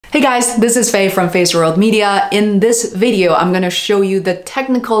Hey guys, this is Faye from Feisworld Media. In this video, I'm going to show you the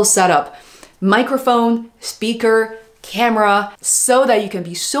technical setup, microphone, speaker, camera, so that you can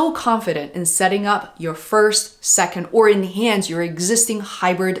be so confident in setting up your first, second, or enhance your existing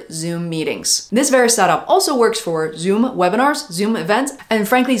hybrid Zoom meetings. This very setup also works for Zoom webinars, Zoom events, and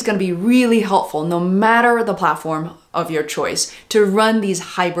frankly, it's going to be really helpful no matter the platform of your choice to run these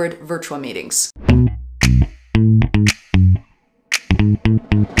hybrid virtual meetings.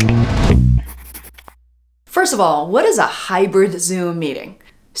 First of all, what is a hybrid Zoom meeting?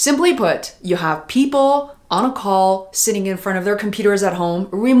 Simply put, you have people on a call sitting in front of their computers at home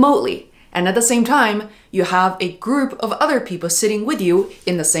remotely, and at the same time, you have a group of other people sitting with you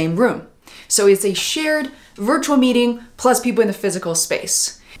in the same room. So it's a shared virtual meeting plus people in the physical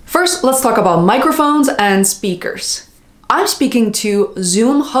space. First, let's talk about microphones and speakers. I'm speaking to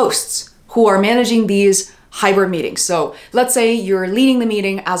Zoom hosts who are managing these hybrid meetings. So let's say you're leading the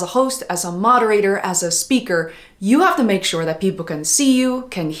meeting as a host, as a moderator, as a speaker. You have to make sure that people can see you,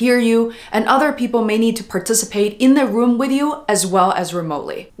 can hear you, and other people may need to participate in the room with you as well as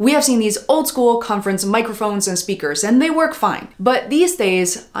remotely. We have seen these old school conference microphones and speakers, and they work fine. But these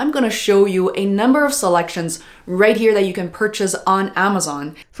days, I'm gonna show you a number of selections right here that you can purchase on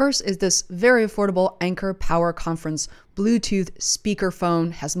Amazon. First is this very affordable Anchor Power Conference Bluetooth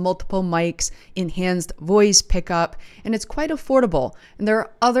speakerphone, has multiple mics, enhanced voice pickup, and it's quite affordable. And there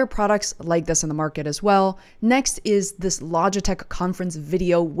are other products like this in the market as well. Next is this Logitech conference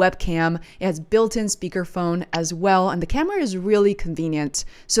video webcam. It has built-in speakerphone as well, and the camera is really convenient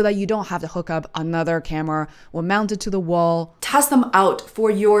so that you don't have to hook up another camera or mount it to the wall. Test them out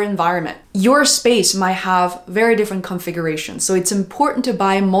for your environment. Your space might have very different configurations, so it's important to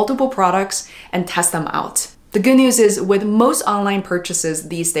buy multiple products and test them out. The good news is with most online purchases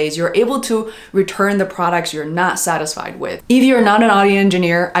these days, you're able to return the products you're not satisfied with. If you're not an audio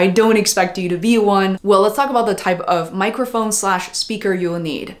engineer, I don't expect you to be one. Well, let's talk about the type of microphone/speaker you'll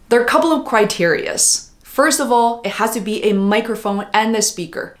need. There are a couple of criterias. First of all, it has to be a microphone and a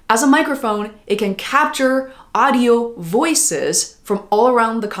speaker. As a microphone, it can capture audio voices from all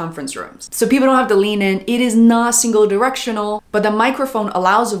around the conference rooms. So people don't have to lean in. It is not single directional, but the microphone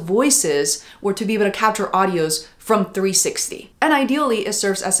allows voices or to be able to capture audios from 360. And ideally, it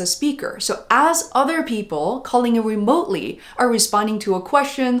serves as a speaker. So as other people calling in remotely are responding to a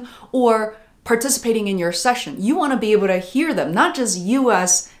question or participating in your session, you want to be able to hear them, not just you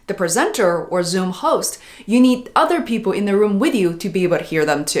as the presenter or Zoom host. You need other people in the room with you to be able to hear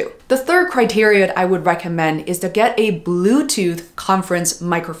them too. The third criteria I would recommend is to get a Bluetooth conference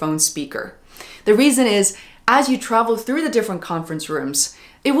microphone speaker. The reason is, as you travel through the different conference rooms,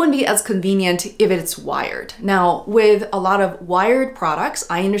 it wouldn't be as convenient if it's wired. Now, with a lot of wired products,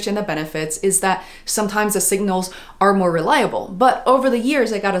 I understand the benefits is that sometimes the signals are more reliable. But over the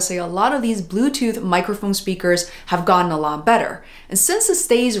years, I gotta say, a lot of these Bluetooth microphone speakers have gotten a lot better. And since it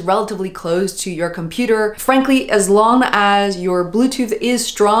stays relatively close to your computer, frankly, as long as your Bluetooth is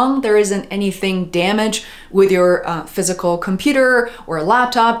strong, there isn't anything damaged with your physical computer or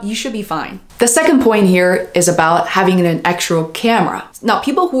laptop, you should be fine. The second point here is about having an actual camera. Now,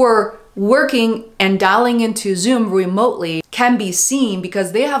 people who are working and dialing into Zoom remotely can be seen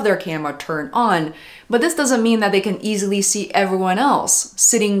because they have their camera turned on, but this doesn't mean that they can easily see everyone else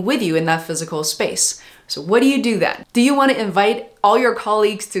sitting with you in that physical space. So what do you do then? Do you want to invite all your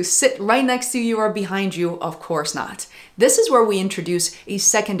colleagues to sit right next to you or behind you? Of course not. This is where we introduce a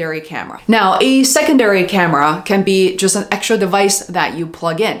secondary camera. Now, a secondary camera can be just an extra device that you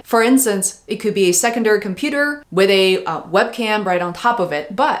plug in. For instance, it could be a secondary computer with a webcam right on top of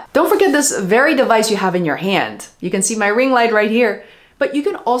it. But don't forget this very device you have in your hand. You can see my ring light right here, but you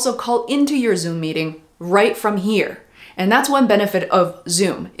can also call into your Zoom meeting right from here. And that's one benefit of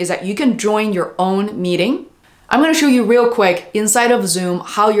Zoom, is that you can join your own meeting. I'm gonna show you real quick inside of Zoom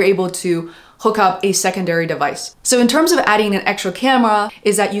how you're able to hook up a secondary device. So in terms of adding an extra camera,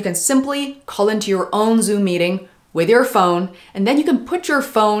 is that you can simply call into your own Zoom meeting with your phone, and then you can put your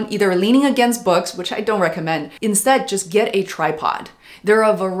phone either leaning against books, which I don't recommend. Instead, just get a tripod. There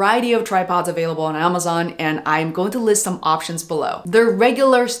are a variety of tripods available on Amazon, and I'm going to list some options below. They're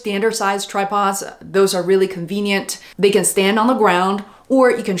regular standard size tripods. Those are really convenient. They can stand on the ground, or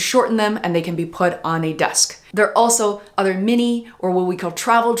you can shorten them and they can be put on a desk. There are also other mini or what we call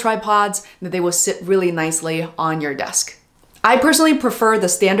travel tripods that they will sit really nicely on your desk. I personally prefer the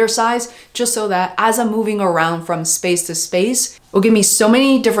standard size just so that as I'm moving around from space to space, it will give me so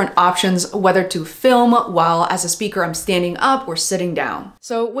many different options whether to film while as a speaker I'm standing up or sitting down.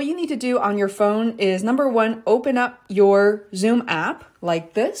 So what you need to do on your phone is number one, open up your Zoom app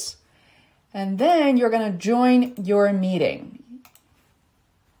like this, and then you're gonna join your meeting.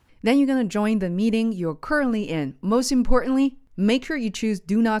 Then you're going to join the meeting you're currently in. Most importantly, make sure you choose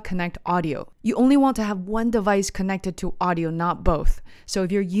do not connect audio. You only want to have one device connected to audio, not both. So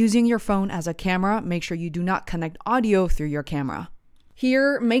if you're using your phone as a camera, make sure you do not connect audio through your camera.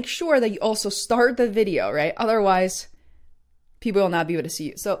 Here, make sure that you also start the video, right? Otherwise, people will not be able to see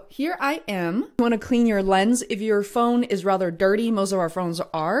you. So here I am. You want to clean your lens. If your phone is rather dirty, most of our phones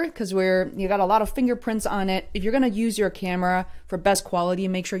are, because you got a lot of fingerprints on it. If you're going to use your camera for best quality,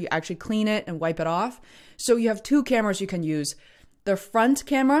 make sure you actually clean it and wipe it off. So you have two cameras you can use. The front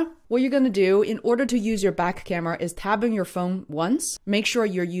camera, what you're going to do in order to use your back camera is tap on your phone once. Make sure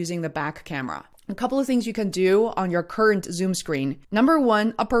you're using the back camera. A couple of things you can do on your current Zoom screen. Number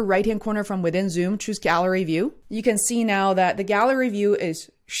one, upper right-hand corner from within Zoom, choose gallery view. You can see now that the gallery view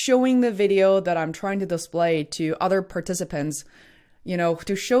is showing the video that I'm trying to display to other participants,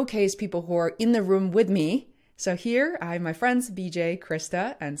 to showcase people who are in the room with me. So here I have my friends, BJ,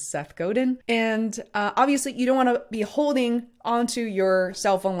 Krista, and Seth Godin. And obviously you don't want to be holding onto your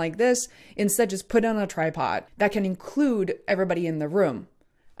cell phone like this. Instead, just put it on a tripod that can include everybody in the room.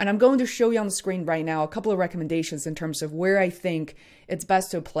 And I'm going to show you on the screen right now a couple of recommendations in terms of where I think it's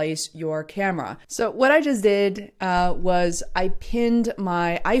best to place your camera. So what I just did was I pinned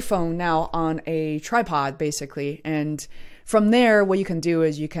my iPhone now on a tripod, basically. And from there, what you can do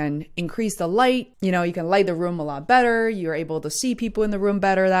is you can increase the light, you can light the room a lot better. You're able to see people in the room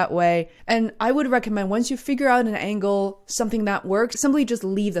better that way. And I would recommend once you figure out an angle, something that works, simply just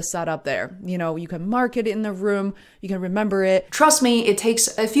leave the setup there. You can mark it in the room, you can remember it. Trust me, it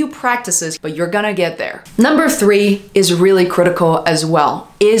takes a few practices, but you're gonna get there. Number 3 is really critical as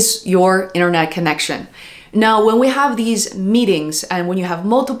well, is your internet connection. Now, when we have these meetings and when you have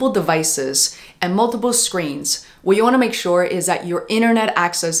multiple devices and multiple screens, what you want to make sure is that your internet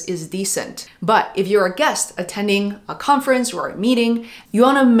access is decent. But if you're a guest attending a conference or a meeting, you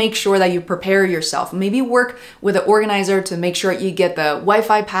want to make sure that you prepare yourself. Maybe work with an organizer to make sure you get the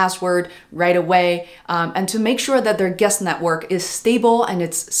Wi-Fi password right away, and to make sure that their guest network is stable and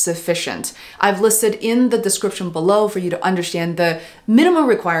it's sufficient. I've listed in the description below for you to understand the minimum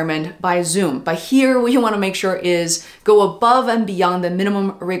requirement by Zoom. But here, what you want to make sure is go above and beyond the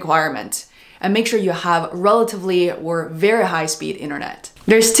minimum requirement and make sure you have relatively or very high speed internet.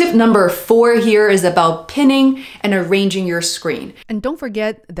 There's tip number 4 here is about pinning and arranging your screen. And don't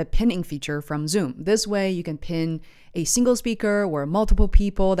forget the pinning feature from Zoom. This way you can pin a single speaker or multiple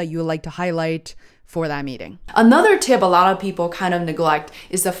people that you would like to highlight for that meeting. Another tip a lot of people kind of neglect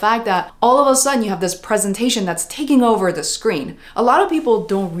is the fact that all of a sudden you have this presentation that's taking over the screen. A lot of people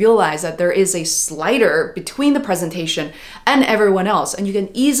don't realize that there is a slider between the presentation and everyone else, and you can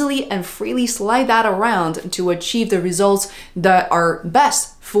easily and freely slide that around to achieve the results that are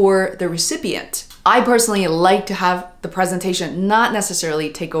best for the recipient. I personally like to have the presentation not necessarily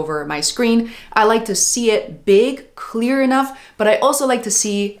take over my screen. I like to see it big, clear enough, but I also like to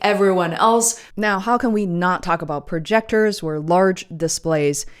see everyone else. Now, how can we not talk about projectors or large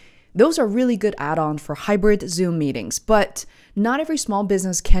displays? Those are really good add-on for hybrid Zoom meetings, but not every small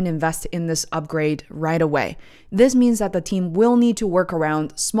business can invest in this upgrade right away. This means that the team will need to work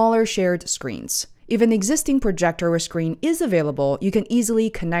around smaller shared screens. If an existing projector or screen is available, you can easily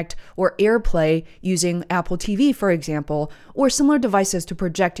connect or AirPlay using Apple TV, for example, or similar devices to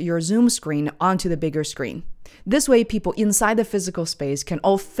project your Zoom screen onto the bigger screen. This way, people inside the physical space can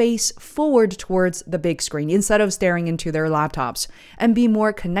all face forward towards the big screen instead of staring into their laptops and be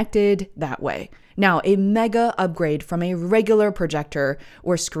more connected that way. Now, a mega upgrade from a regular projector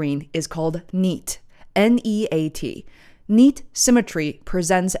or screen is called Neat, N-E-A-T. Neat symmetry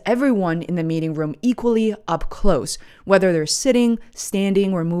presents everyone in the meeting room equally up close, whether they're sitting,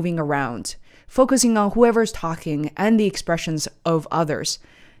 standing, or moving around, focusing on whoever's talking and the expressions of others.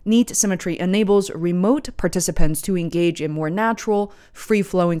 Neat symmetry enables remote participants to engage in more natural,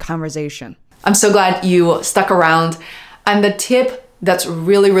 free-flowing conversation. I'm so glad you stuck around. And the tip that's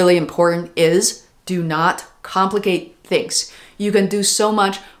really, really important is do not complicate things. You can do so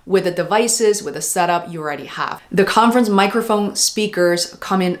much with the devices, with the setup you already have. The conference microphone speakers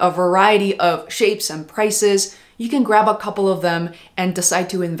come in a variety of shapes and prices. You can grab a couple of them and decide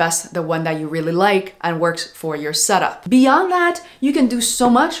to invest the one that you really like and works for your setup. Beyond that, you can do so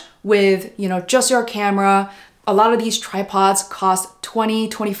much with, just your camera. A lot of these tripods cost $20,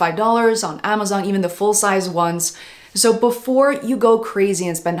 $25 on Amazon, even the full-size ones. So before you go crazy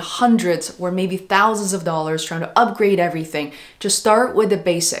and spend hundreds or maybe thousands of dollars trying to upgrade everything, just start with the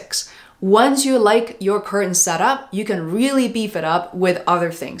basics. Once you like your current setup, you can really beef it up with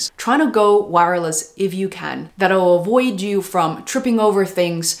other things. Try to go wireless if you can. That'll avoid you from tripping over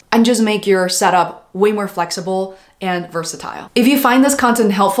things and just make your setup way more flexible and versatile. If you find this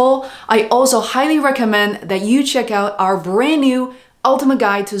content helpful, I also highly recommend that you check out our brand new Ultimate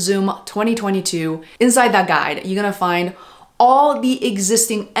Guide to Zoom 2022. Inside that guide, you're gonna find all the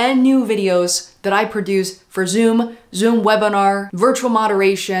existing and new videos that I produce for Zoom, Zoom webinar, virtual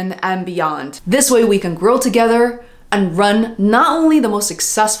moderation, and beyond. This way we can grow together and run not only the most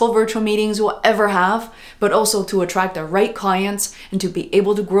successful virtual meetings we'll ever have, but also to attract the right clients and to be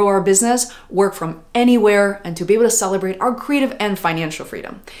able to grow our business, work from anywhere, and to be able to celebrate our creative and financial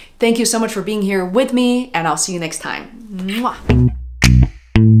freedom. Thank you so much for being here with me, and I'll see you next time. Mwah.